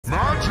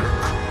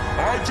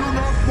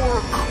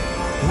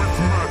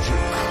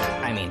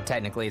mean,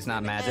 technically it's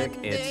not magic,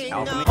 it's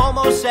alchemy.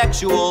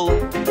 Homosexual.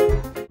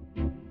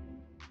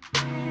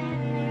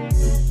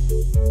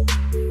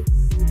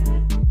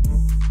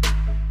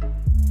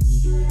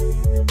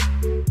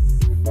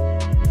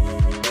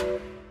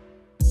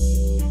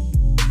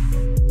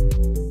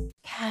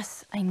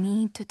 Cass, I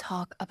need to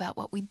talk about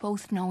what we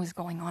both know is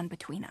going on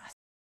between us.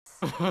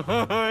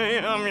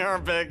 I'm your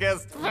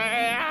biggest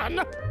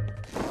fan!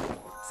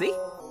 See?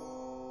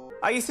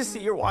 I used to see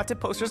your wanted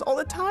posters all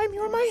the time.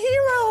 You're my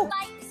hero!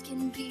 Life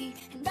can be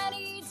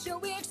ready to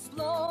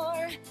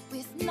explore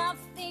with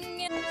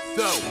nothing in.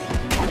 So,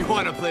 you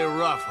want to play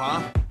rough,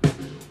 huh?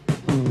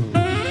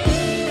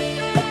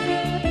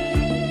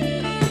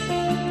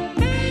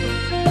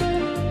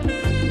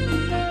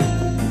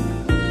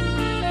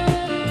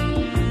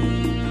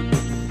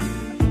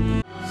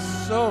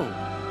 So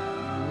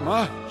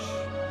much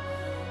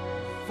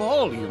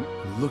volume.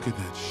 Look at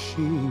that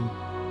sheen.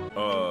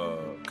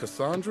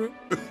 Cassandra?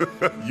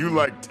 You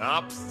like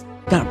tops?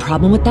 Got a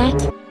problem with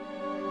that?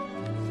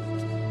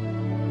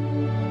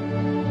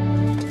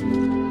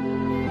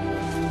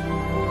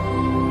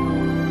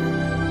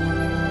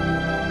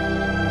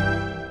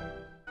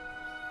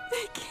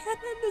 It can't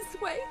end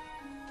this way.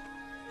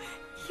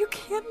 You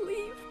can't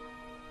leave.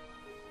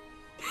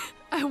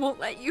 I won't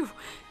let you.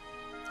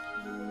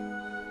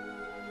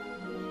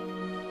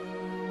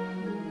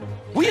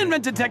 We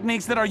invented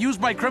techniques that are used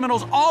by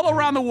criminals all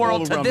around the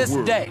world to this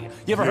day.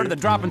 You ever heard of the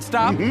drop and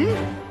stop?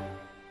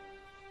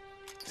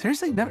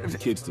 Seriously? Never.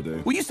 Kids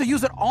today. We used to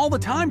use it all the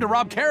time to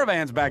rob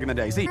caravans back in the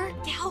day. See?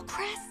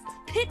 Galcrest,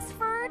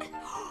 Pittsford,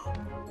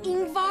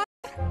 Ingvar.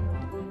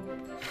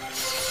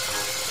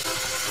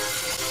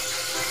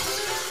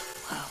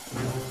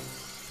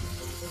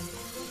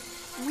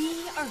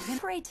 We are gonna...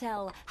 Pray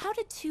tell, how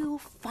did two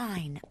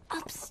fine,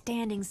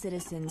 upstanding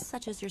citizens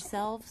such as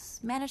yourselves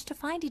manage to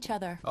find each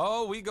other?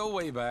 Oh, we go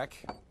way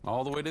back.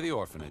 All the way to the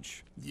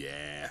orphanage.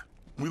 Yeah.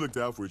 We looked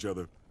out for each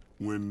other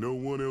when no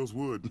one else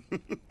would.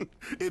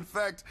 In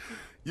fact,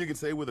 you could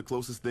say we're the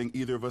closest thing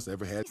either of us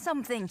ever had.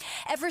 Something.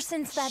 Ever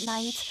since that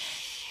night...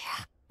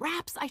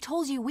 Raps, I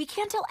told you, we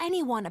can't tell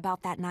anyone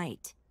about that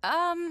night.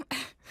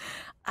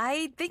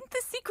 I think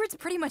the secret's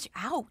pretty much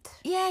out.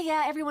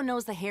 Yeah, everyone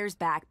knows the hair's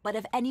back, but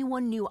if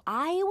anyone knew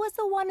I was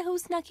the one who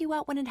snuck you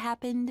out when it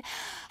happened,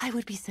 I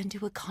would be sent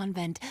to a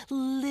convent.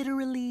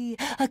 Literally,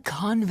 a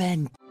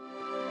convent.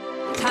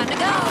 Time to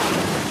go!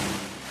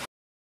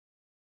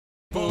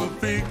 People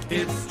think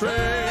it's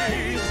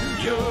strange.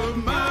 You're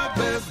my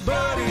best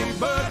buddy,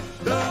 but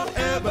don't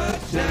ever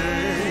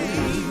change.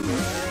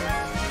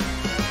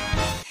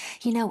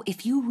 You know,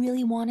 if you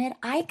really wanted,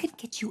 I could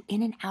get you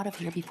in and out of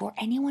here before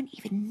anyone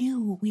even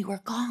knew we were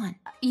gone.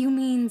 You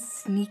mean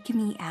sneak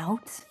me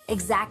out?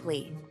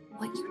 Exactly.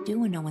 What you do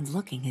when no one's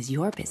looking is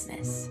your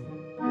business.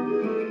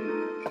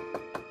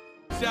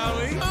 Shall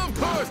we? Of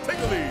course, take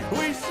the lead.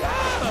 We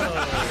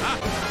shall.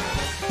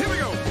 Here we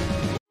go.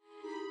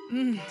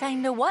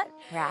 Kinda what,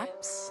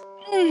 Raps?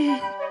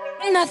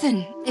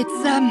 Nothing.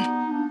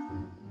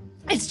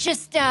 It's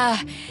just,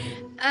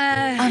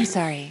 I'm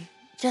sorry.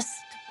 Just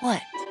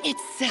what?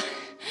 It's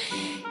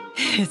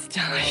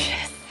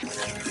delicious.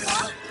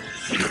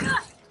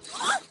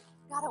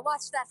 Gotta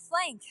watch that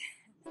flank.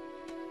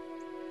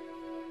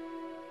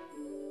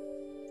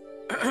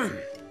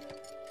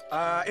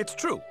 It's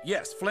true.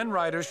 Yes, Flynn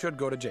Rider should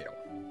go to jail.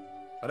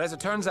 But as it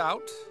turns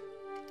out,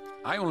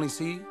 I only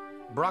see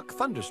Brock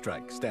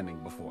Thunderstrike standing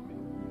before me.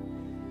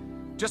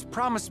 Just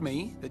promise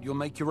me that you'll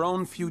make your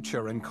own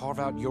future and carve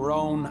out your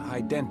own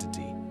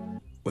identity.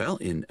 Well,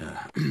 in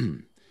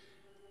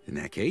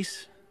that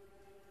case,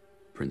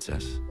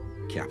 Princess,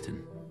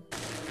 Captain.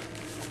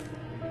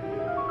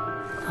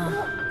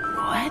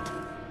 What?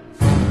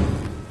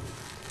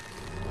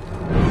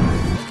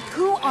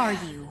 Who are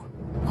you?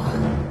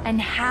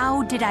 And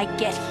how did I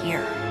get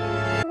here?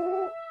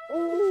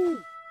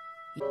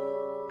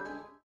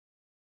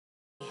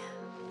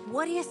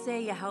 What do you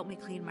say you help me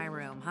clean my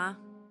room, huh?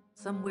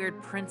 Some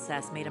weird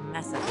princess made a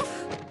mess of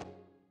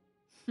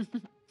it.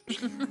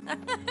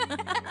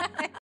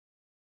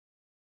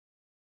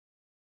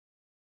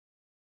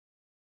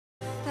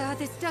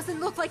 This doesn't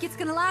look like it's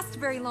gonna last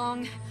very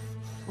long.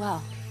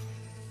 Well,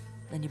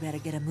 then you better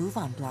get a move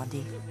on,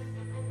 Blondie.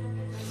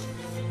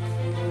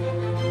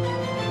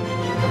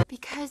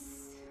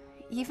 Because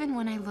even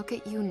when I look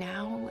at you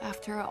now,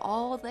 after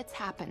all that's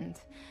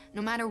happened,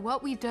 no matter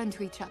what we've done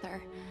to each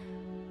other,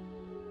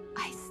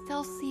 I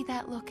still see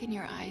that look in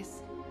your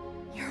eyes.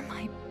 You're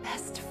my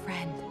best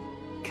friend,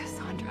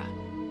 Cassandra,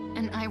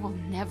 and I will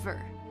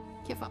never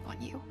give up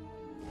on you.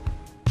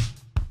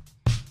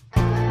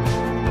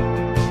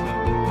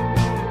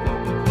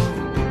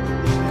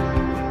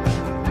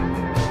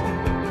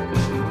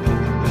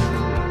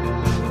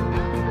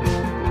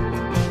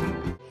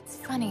 It's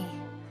funny.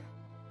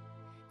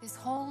 This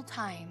whole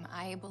time,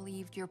 I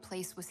believed your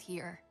place was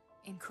here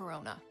in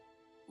Corona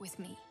with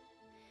me.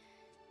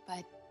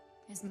 But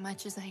as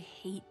much as I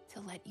hate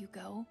to let you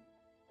go,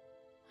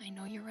 I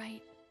know you're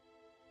right.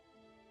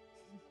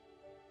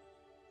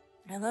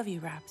 I love you,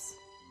 Raps.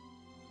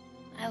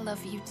 I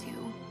love you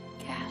too,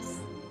 podcast.